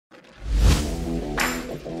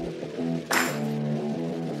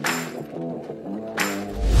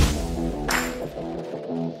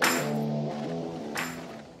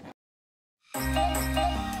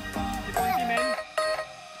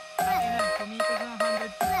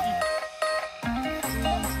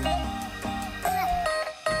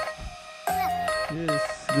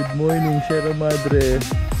Good morning, Sierra Madre.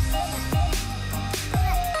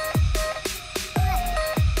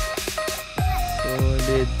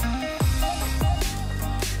 Solid.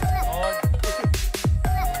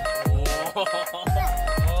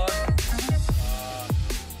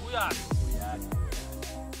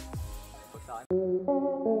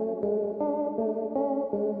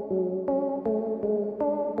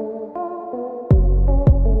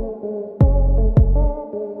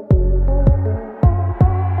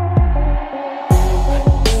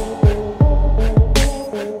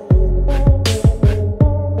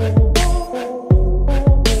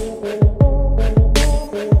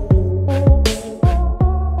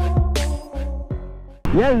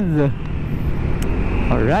 Yes!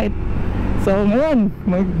 Alright. So ngayon,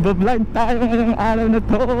 mag-vlog tayo ngayong araw na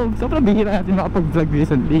to. Sobrang bihira natin makapag-vlog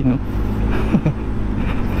recently, no?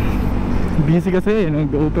 Busy kasi,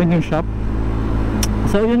 nag-open yung shop.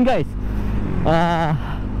 So yun guys,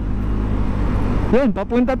 yun,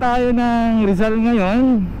 papunta tayo ng Rizal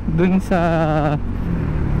ngayon. Dun sa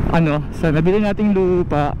sa nabili nating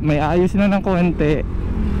lupa. May ayusin na ng konti.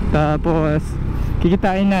 Tapos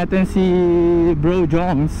kikitain natin si Bro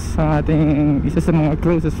Joms, ang ating isa sa mga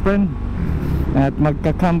closest friend, at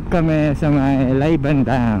magka-camp kami sa may Laiban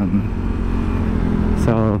Dam.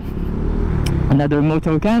 So another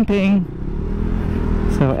Moto-Camping.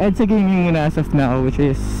 So EDSA gaming muna as of now, which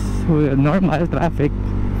is normal traffic,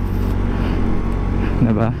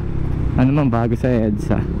 diba? Ano man bago sa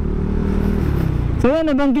EDSA. So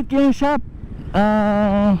yan, nabanggit ko yung shop.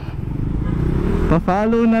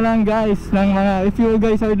 Pa-follow na lang guys ng mga, if you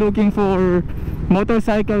guys are looking for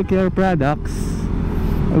motorcycle care products,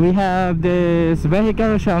 we have this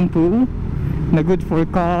vehicle shampoo na good for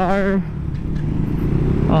car,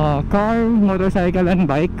 motorcycle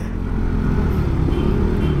and bike.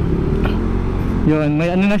 Yun,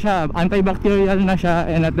 may ano na siya, antibacterial na siya,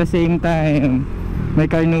 and at the same time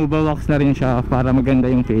may carnauba wax na rin siya para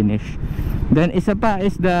maganda yung finish. Then isa pa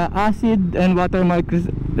is the acid and watermark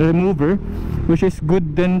remover, which is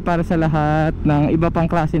good din para sa lahat ng iba pang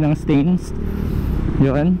klase ng stains.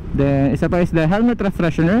 Yun. Then isa pa is the helmet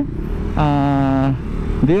refreshener.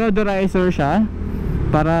 Deodorizer siya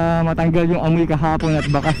para matanggal yung amoy kahapon at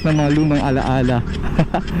bakas ng mga lumang alaala.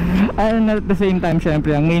 And at the same time,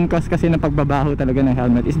 syempre ang main cause kasi ng pagbabaho talaga ng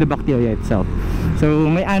helmet is the bacteria itself.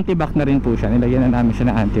 So may antibac na rin po siya. Nilagyan na namin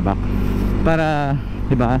siya ng antibac para,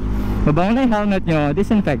 diba, mabango na yung helmet nyo,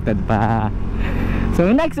 disinfected pa. So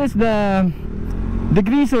next is the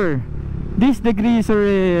degreaser. This degreaser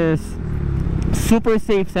is super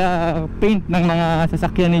safe sa paint ng mga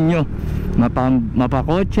sasakyan ninyo.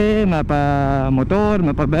 Mapa-kotse, mapa-motor,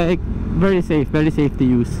 mapa-bike. Very safe to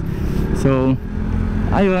use. So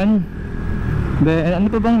ayun. Then ano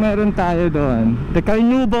pa bang meron tayo doon? The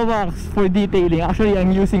carnauba wax for detailing. Actually I'm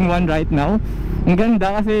using one right now. Ang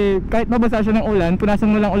ganda kasi kahit mabasa siya ng ulan, punasan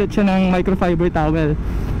mo lang ulit siya ng microfiber towel,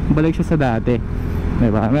 balik siya sa dati,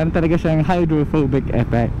 diba? Meron talaga siyang hydrophobic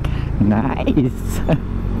effect. Nice.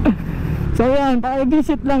 So yan,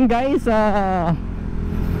 paki-visit lang guys sa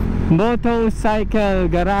Motocycle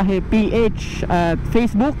Garage PH at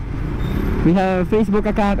Facebook. We have Facebook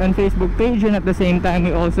account and Facebook page, and at the same time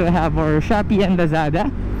we also have our Shopee and Lazada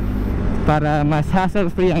para mas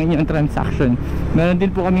hassle free ang inyong transaction. Meron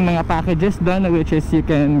din po kaming mga packages doon, which is you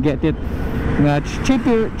can get it much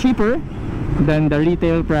cheaper than the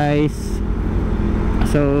retail price.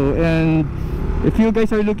 So and if you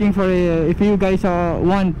guys are looking for if you guys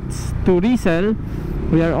want to resell,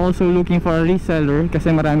 we are also looking for a reseller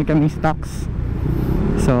kasi marami kaming stocks.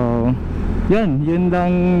 So yun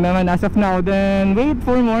lang naman as of now. Then wait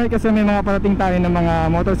for more kasi may mga parating tayo ng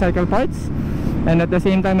mga motorcycle parts, and at the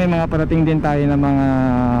same time may mga parating din tayo ng mga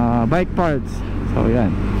bike parts. So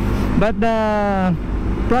yan. But the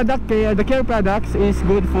care products is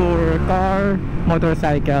good for car,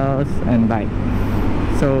 motorcycles and bike.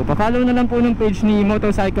 So pa-follow na lang po ng page ni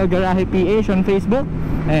Motocycle Garage PH on Facebook.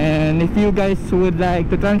 And if you guys would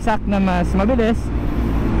like to transact na mas mabilis,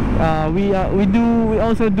 we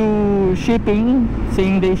also do shipping,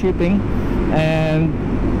 same day shipping. And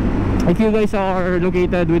if you guys are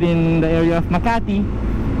located within the area of Makati,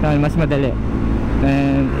 mas madali.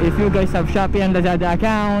 And if you guys have Shopee and Lazada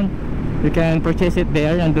account, you can purchase it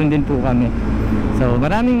there. Nandun din po kami. So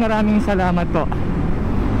maraming salamat po.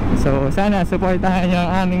 So sana supportahan nyo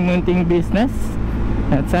ang aming munting business,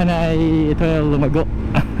 at sana ay ito lumago.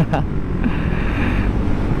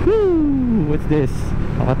 Woo! What's this?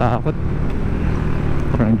 Nakatakot.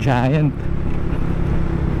 Parang giant.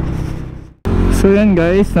 So yan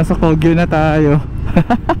guys, nasa Kogyo na tayo.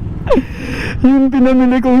 Yung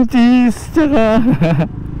pinamili kong cheese, tsaka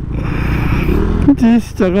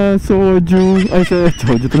Cheese tsaka soju. Ay,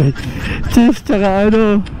 soju tuloy. Cheese tsaka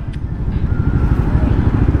ano,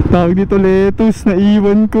 tawag dito, lettuce na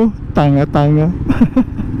iwan ko. Tanga-tanga.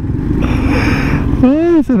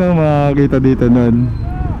 Ay, saan ang makakita dito nun?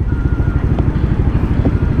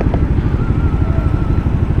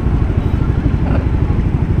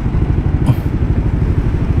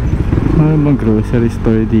 Ano bang grocery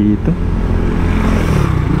store dito?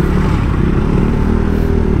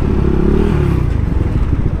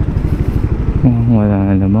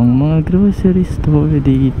 Wala namang mga grocery store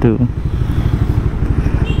dito.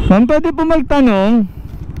 Ma'am, pwede po magtanong,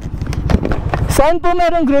 saan po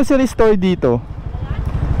merong grocery store dito?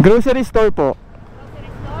 Grocery store po.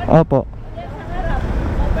 Opo.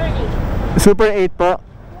 Super 8 po.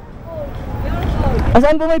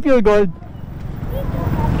 Saan po may Pure Gold?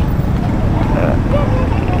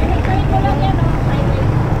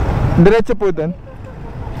 Diretso po dun.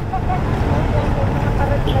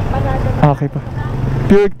 Okay po.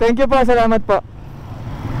 Pure, thank you po, salamat po.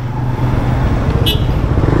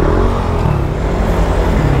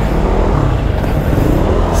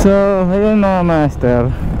 So, ayun mga master.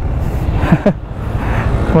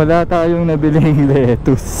 Wala tayong nabiling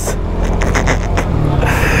lettuce.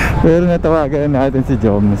 Pero natawagan natin si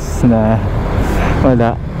Joms na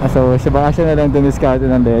wala. So, baka siya na lang dumiskarte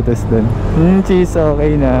ng lettuce dun. Yung cheese,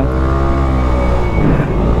 okay na.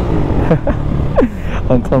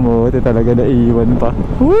 Ang kamote talaga, naiwan pa.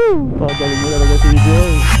 Woo! Pagaling mo talaga si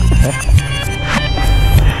Joms.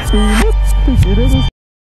 Init!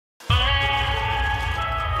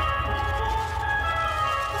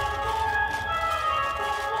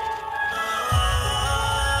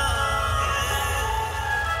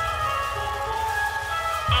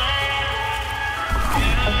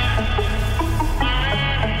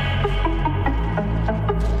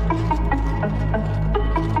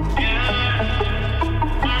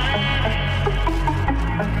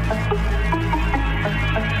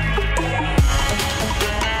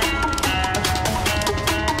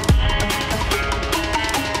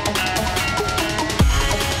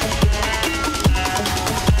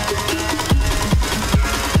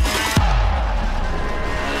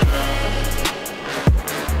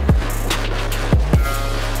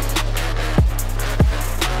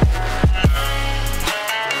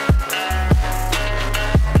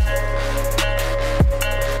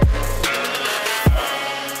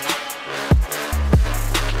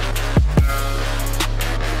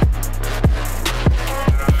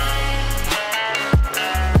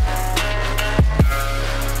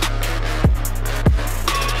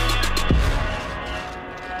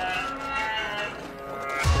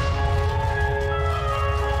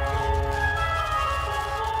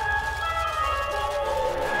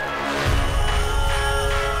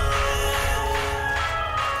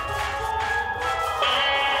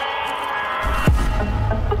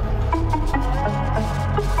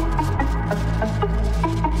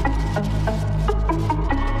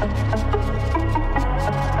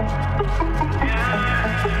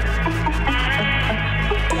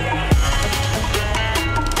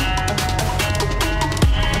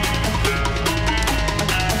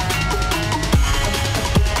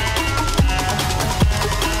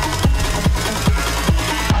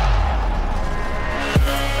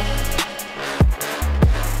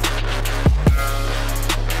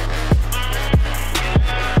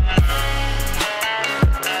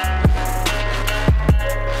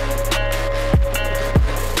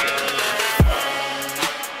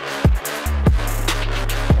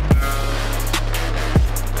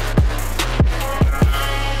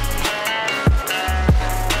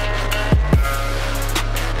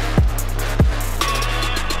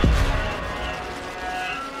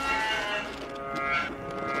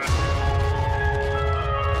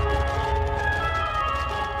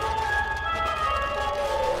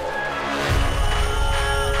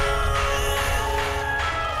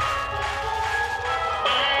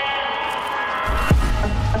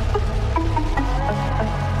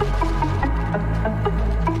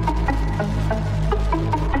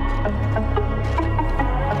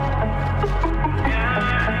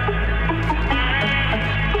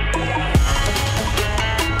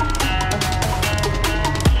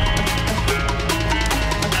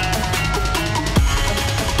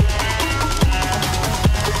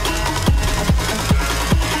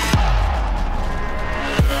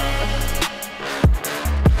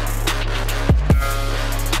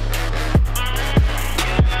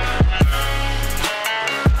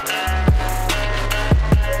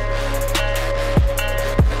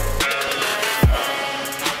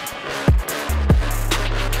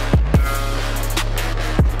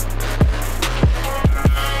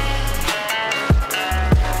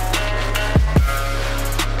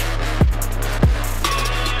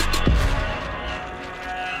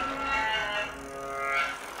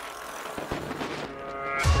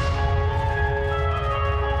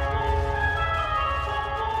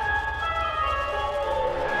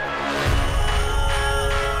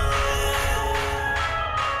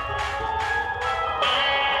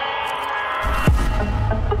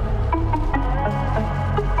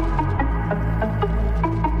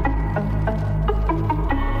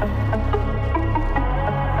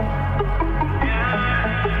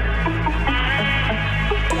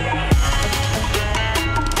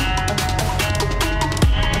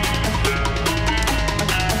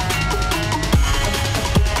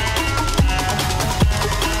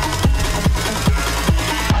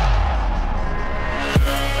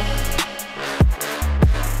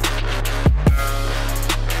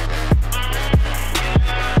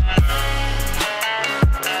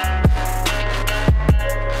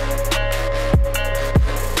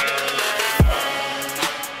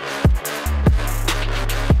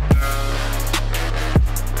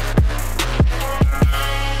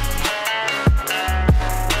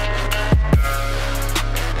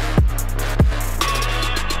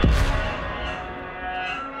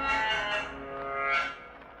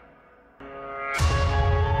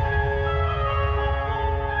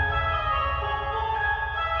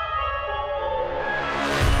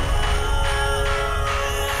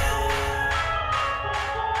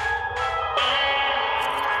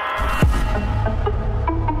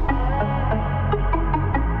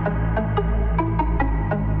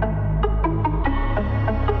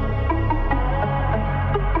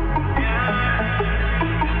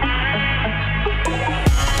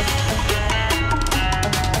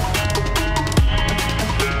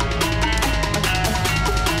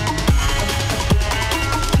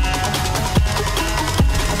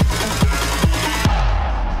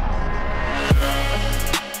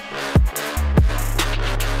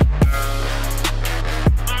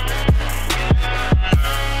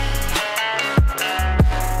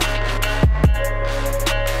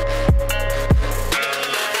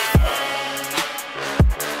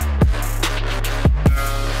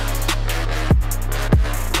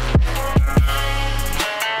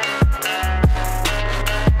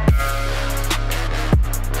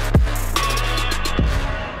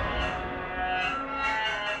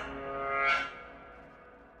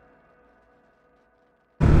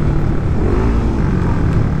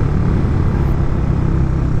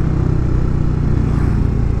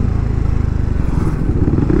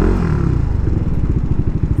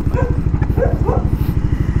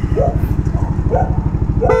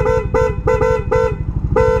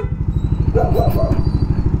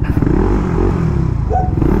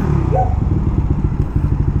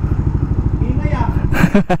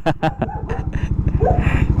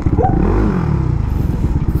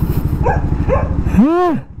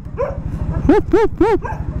 Whoop, whoop, whoop.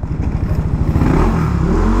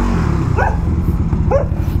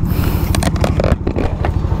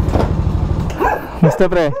 Basta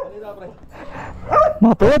pre.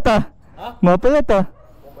 Mapayat ah. Mapayat ah.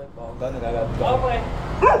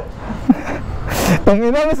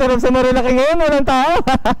 Tangina, masarap sa Marilaki ngayon, walang tao.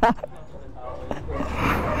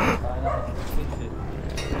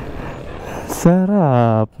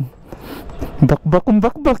 Sarap. Bakbak kung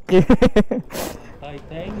bakbak eh. Ay,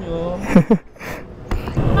 tenyo.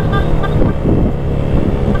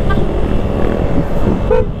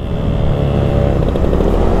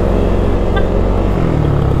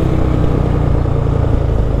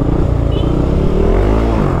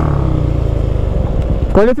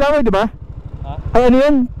 Cauliflower, di ba? Ha? Ay, ano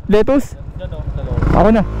yun? Lettuce? Diyan o, dalawa. Ako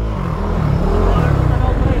na.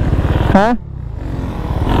 Ha?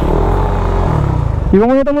 Iwan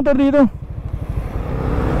ko na itong motor dito.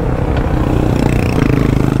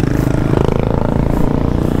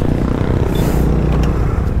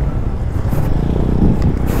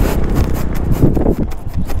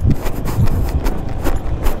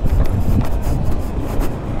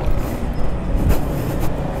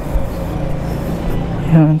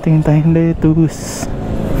 Yan, tingin tayong lettuce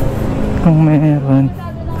kung meron.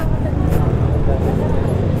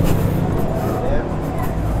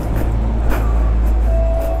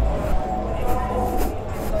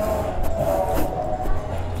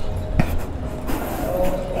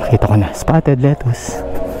 Nakita ko na, spotted lettuce.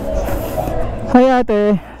 Hi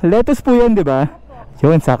ate, lettuce po yan, di ba?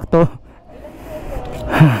 Yun, sakto.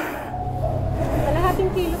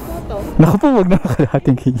 Kalahating kilo po to. Naku po, wag na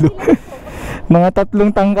kalahating kilo. Mga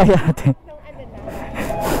 3 tangkay ate.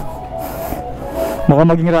 Baka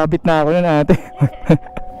maging rabbit na ako nun ate.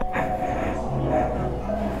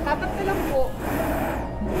 Dapat na lang po.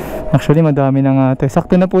 Actually madami na nga ate.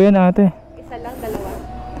 Sakto na po yan ate. Isa lang, dalawa.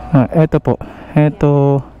 Eto po.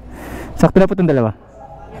 Eto. Sakto na po itong dalawa.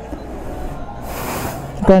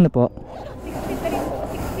 Kano po? 60 na rin po.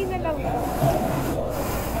 60 na lang po.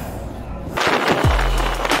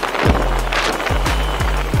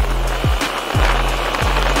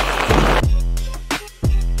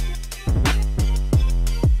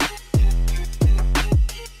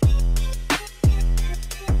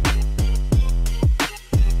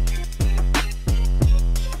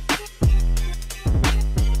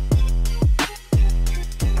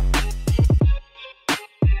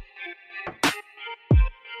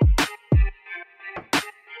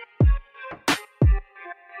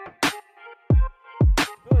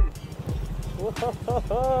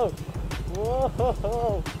 Wow!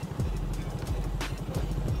 Wow!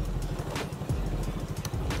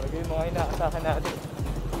 Bagay yung mga inaasahan natin.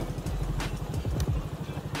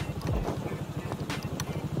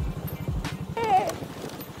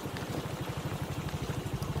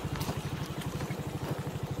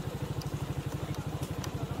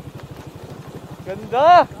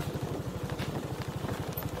 Ganda!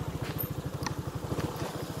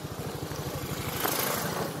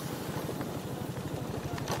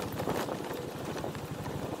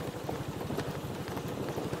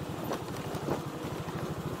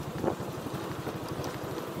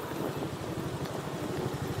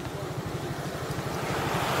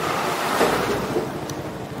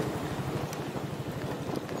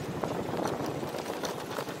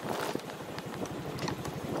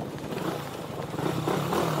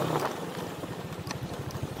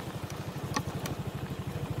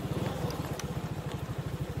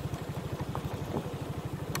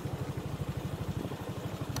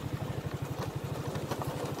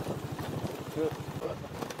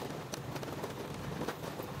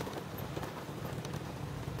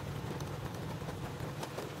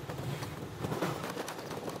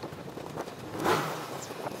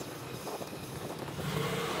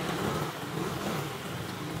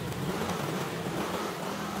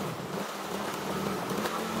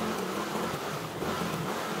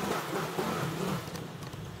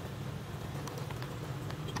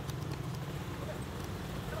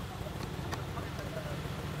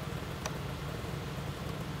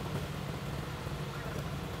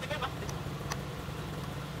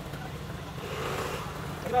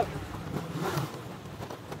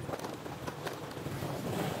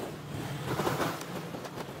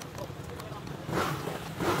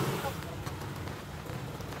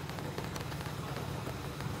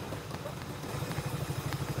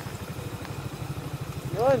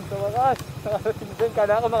 Yun, sa wakas. Nakarating dun,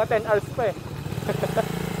 kala ko mga 10 hours pa eh.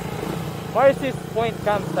 Marci'S Point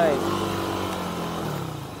Campsite.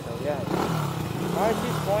 So yan.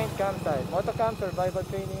 Marci'S Point Campsite. Motocamp, survival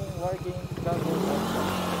training, war games, jungle,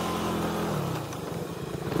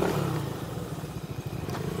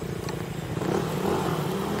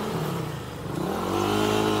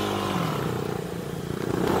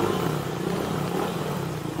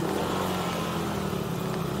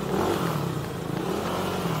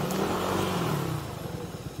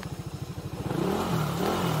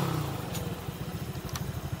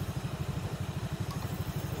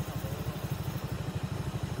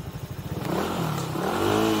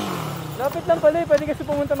 lapit lang pala eh, pwede kasi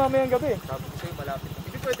pumunta mamayang gabi. Sabi ko sa'yo, malapit.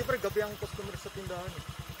 Hindi pwede pa gabi ang customer sa tindahan eh.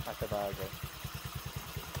 Sa bagay.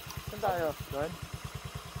 Saan tayo? Doon?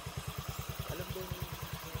 Alam ko ni...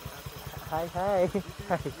 Hi, hi.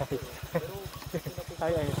 Hi, hi.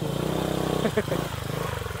 Hi, hi.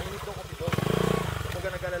 Mainit ko kasi doon. Kumbaga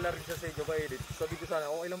nag-alala rin siya sa iyo ba edit. Sabi ko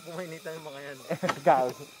sana, okay lang pumainit ng mga yan.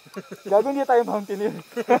 Gago. Gago, hindi tayo mountaineer.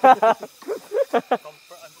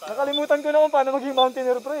 Nakalimutan ko na kung paano maging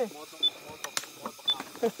mountaineer, pre.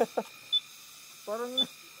 Parang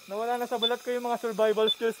nawala na sa balat ko yung mga survival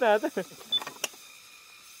skills natin.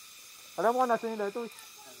 Alam mo kung nasa nila ito.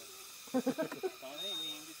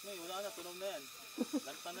 Wala na, tunog na yan.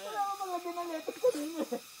 Lanta na yan. Wala ka mga binaletos ko din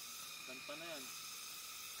eh. Lanta na yan.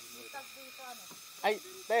 Ay,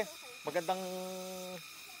 te. Magandang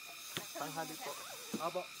tanghali po.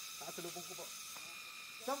 Aba, nakasalubong ko po.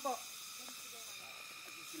 Saan po?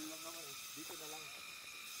 Chill lang naman eh. Dito na lang.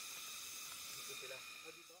 Dito sila.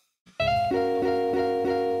 Dito.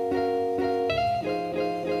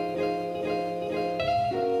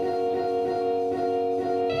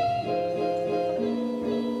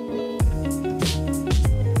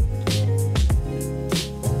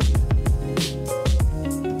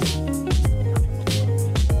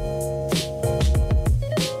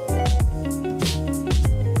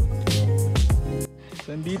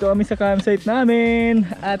 Nandito kami sa campsite namin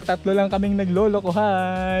at tatlo lang kaming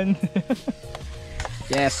naglolokohan.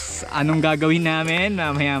 Yes, anong gagawin namin?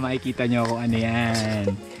 Mamaya makikita nyo kung ano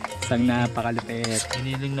yan. Isang napakalupit.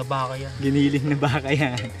 Giniling na baka yan. Giniling na baka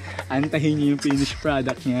yan. Antahin nyo yung finished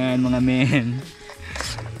product nyan, mga men.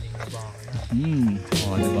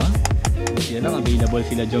 O, diba? Sila lang, available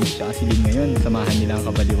sila Joms tsaka si Lin ngayon. Samahan nila ang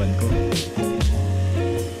kabaliwan ko.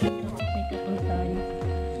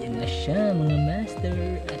 Yan na siya, mga master.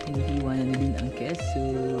 At hinihiwa na din ang keso.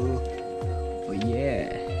 Oh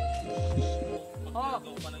yeah.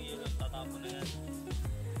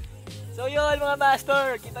 So yun mga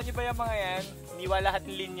master, kita nyo ba yung mga yan? Hiniwa lahat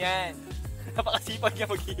ng linyan. Napakasipag niya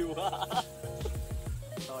maghiwa.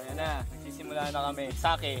 So yan na, nagsisimula na kami.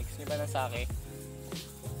 Sake, gusto nyo ba ng sake?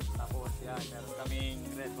 Tapos yan, meron kaming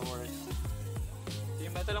red horse. So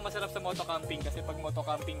yung ito lang masarap sa motocamping kasi pag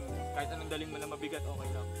motocamping, kahit anong daling mo na mabigat, okay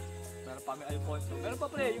lang. Meron pa kami Alfonso. Meron pa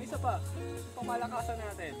pre, yung isa pa. Yung pamalakasan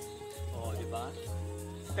natin. Oo, di ba?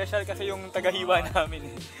 Special kasi yung tagahiwa namin.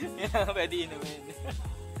 Yan ang pwede inumin.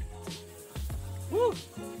 Woo!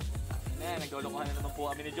 Na, naglolokohan na naman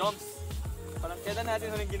po kami ni Joms. Parang kailan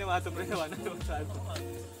natin huling ginawa ito, pre, nawa na naman sa ato.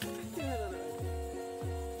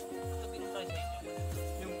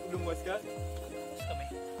 Yung lumuwas ka? Lumuwas kami.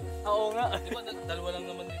 Oo nga. Di ba dalawa lang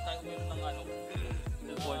naman din tayo uminom ng ano?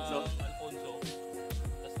 Alfonso. Alfonso.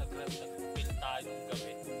 Tapos nag-pill tayo nung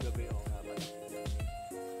gabi. Yung gabi, oo nga pala.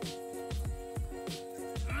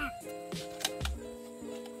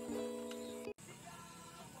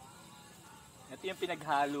 Ito yung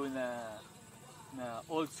pinaghalo na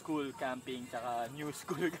old school camping tsaka new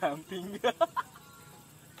school camping.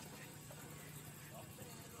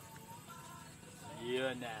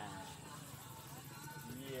 Yun na.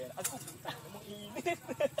 Yeah. Ano puta? Anong init?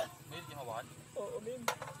 May di hawakan? Oo, min.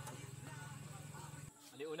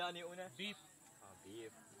 Ano yung una? Ano yung una? Beef. Ah,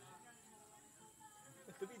 beef.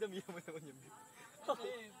 Dami-dami mo naman yung beef.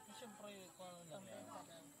 Siyempre, paano lang yan?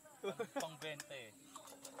 Pang 20 eh.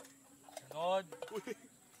 Sunod.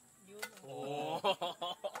 Oh.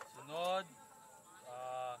 Sunod.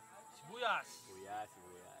 Sibuyas. Sibuyas.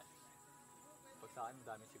 Pag sa akin,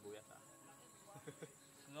 daming sibuyas ah.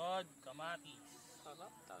 Sunod, kamatis.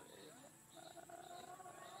 Sarap tayo.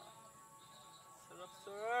 Sarap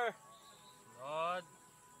sir. Sunod,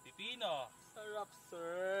 pipino. Sarap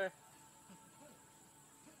sir.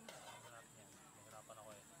 Nahirapan ako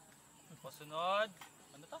eh. Pasunod,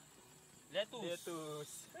 ano to? Lettuce.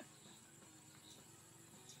 Lettuce.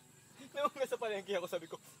 Nung nasa palengke ako sabi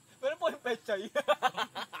ko, meron po yung pechay.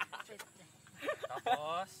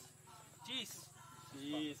 Tapos, cheese.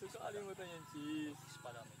 Cheese. Huwag kakalimutan yung cheese. Cheese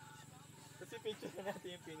pala, may cheese. Kasi picture na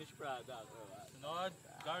natin yung finished product. Sunod,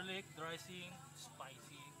 garlic, dressing,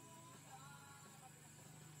 spicy.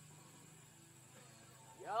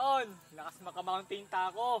 Yan. yun. Lakas maka-mountain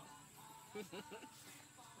taco.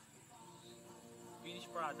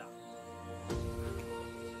 Finished product.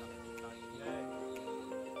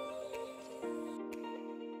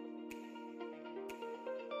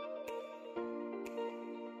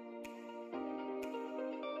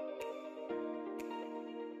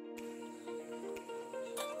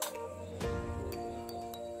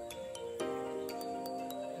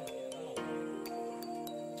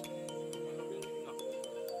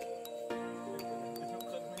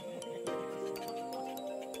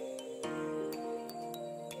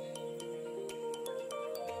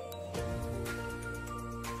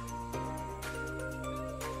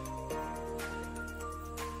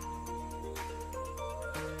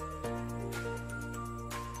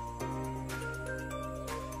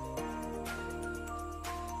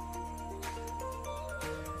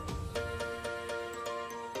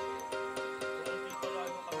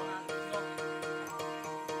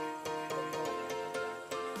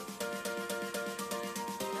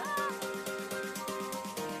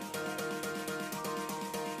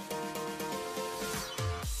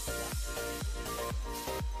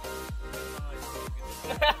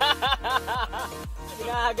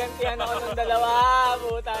 Ginagantihan ako ng dalawa.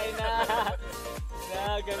 Butay na.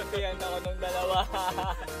 Ginagantihan ako ng dalawa.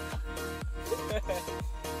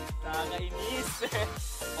 Nakakainis.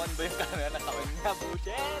 On ba yung camera sa kanya?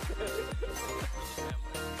 Bullshit.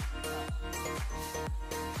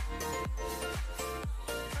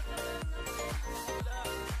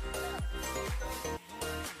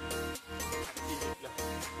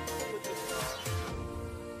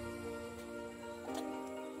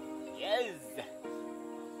 Yes!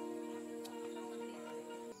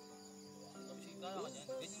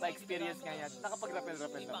 Pa-experience nga yan.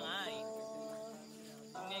 Nakapag-rappel-rappel Iba nga eh.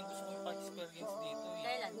 Hindi yung gusto kong pa-experience dito eh.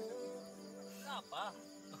 Kailan? Wala pa.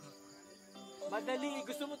 Madali.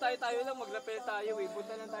 Gusto mo tayo lang mag-rappel tayo eh.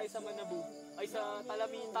 Punta lang tayo sa Manabu. Ay sa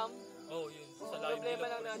Talamitang. Oh, yun. Sa live Problema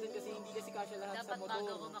lang natin kasi hindi kasi kasya lahat sa Dapat motor.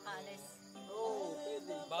 bago ako makaalis. Oo,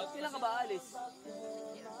 pwede. Bakit Kailan ka ba alis?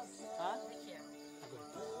 Ha? Next year.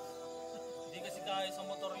 Hindi kasi kaya sa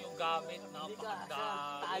motor yung gamit. Hindi ka.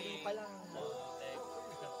 Napakadami. Tali pa lang. Tek.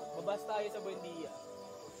 Babas tayo sa Buendia.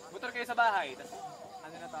 Motor kayo sa bahay. Tapos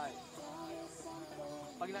ano na tayo.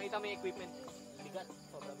 Pag nakita mo yung equipment, bigat.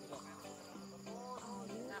 Sobrang bigat.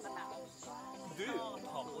 Nakakatakot. Hindi.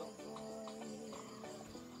 Takot.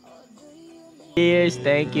 Cheers,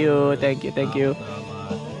 thank you. Actually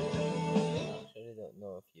don't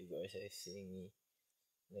know if you guys are seeing me.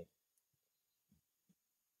 Like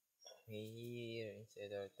here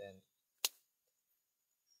inside our tent.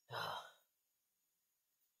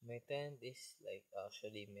 My tent is like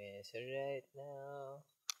actually messy right now.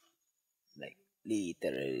 Like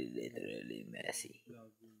literally messy.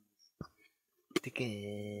 Tika.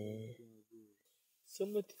 So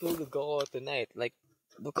matutulog ako tonight. Like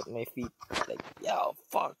look at my feet. Like yo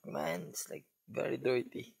fuck man. It's like very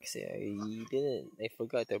dirty. Kasi I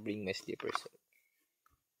forgot to bring my slippers. So,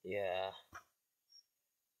 yeah.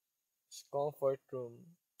 It's comfort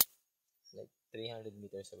room. Like 300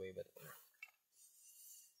 meters away but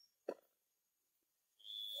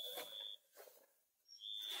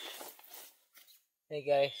hey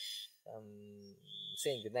guys,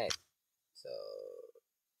 saying goodnight. So,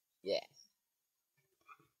 yeah.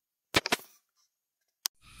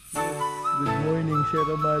 Good morning,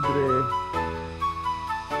 Sierra Madre.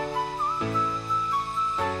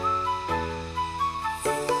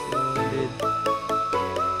 Solid.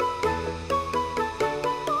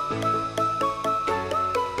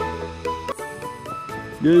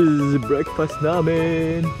 Yes, breakfast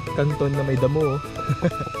namin. Kanton na may damo.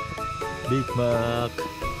 Big Mac.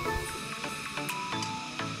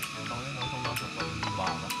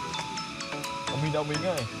 Amoy na amoy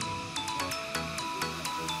nga eh.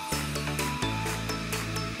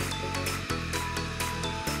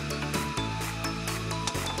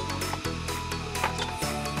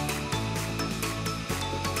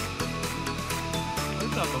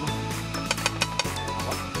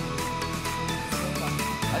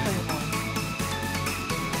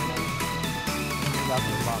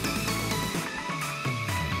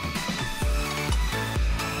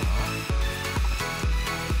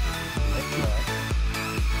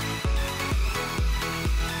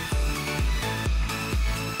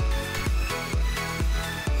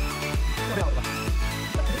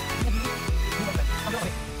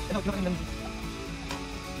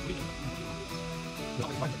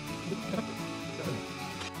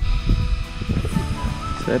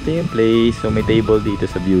 So ito yung place. So may table dito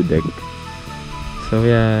sa view deck. So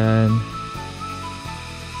yan.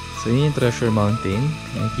 So yun yung Treasure Mountain.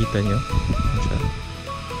 Nakikita nyo. Yan siya.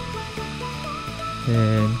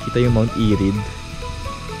 Then, kita yung Mount Irid.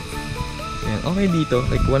 Ayan, okay dito.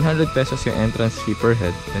 Like, 100 pesos yung entrance fee per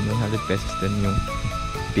head. And 100 pesos din yung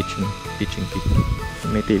pitching fee.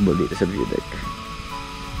 May table dito sa view deck.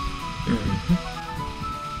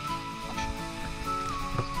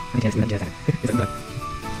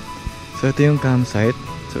 So, ito yung campsite.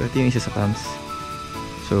 So, ito yung isa sa camps.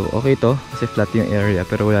 So, okay to. Kasi flat yung area,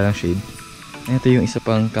 pero wala lang shade. Ito yung isa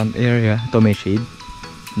pang camp area. Ito may shade.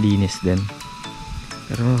 Linis din.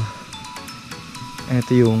 Pero,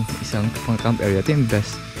 ito yung isang pang camp area. Ito yung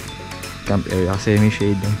best camp area kasi may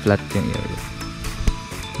shade and flat yung area.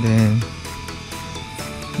 Then,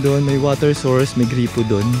 doon may water source, may gripo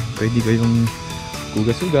doon. Pwede kayong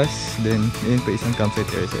kugas-ugas. Then, yun pa isang campsite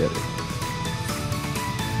area sa area.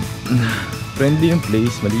 Friendly yung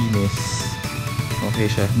place, malinis. Okay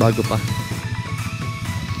siya, bago pa.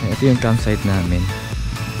 Ito yung campsite namin.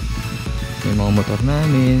 Yung mga motor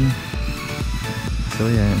namin. So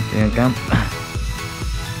yan, yung camp.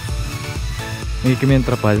 May kami yung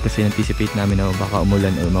trapal kasi anticipate namin na baka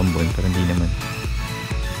umulan o umambon, pero hindi naman.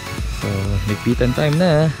 So, nagpitan time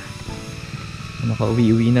na.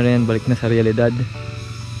 Makauwi-uwi na rin, balik na sa realidad.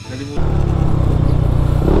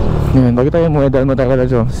 Ngayon, bago tayo muna dahil matagal na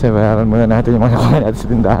Joms, bayaran muna natin yung mga nakuha natin sa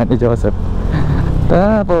tindahan ni Joseph.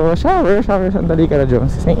 Tapos, shower, sandali ka na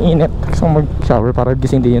Joms. Kasi init, gusto mag-shower para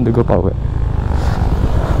gising din yung dugo pa uwi.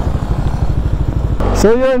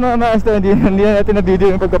 So yun mga master, hindi na natin na-video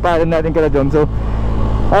yung pagkapalan natin kala Joms. So,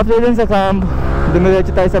 after dun sa camp, dumiretso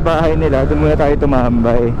tayo sa bahay nila, dun muna tayo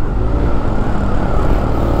tumambay.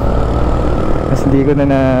 Tapos hindi ko na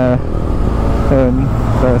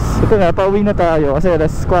tapos ito na, pauwi na tayo kasi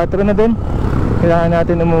alas 4 na din. Kailangan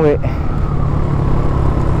natin umuwi.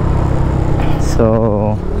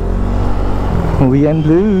 So, uwi and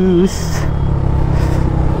blues.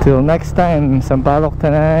 Till next time, Sampalok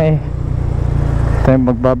Tanay.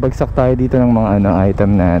 Magbabagsak tayo dito ng mga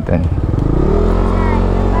item natin.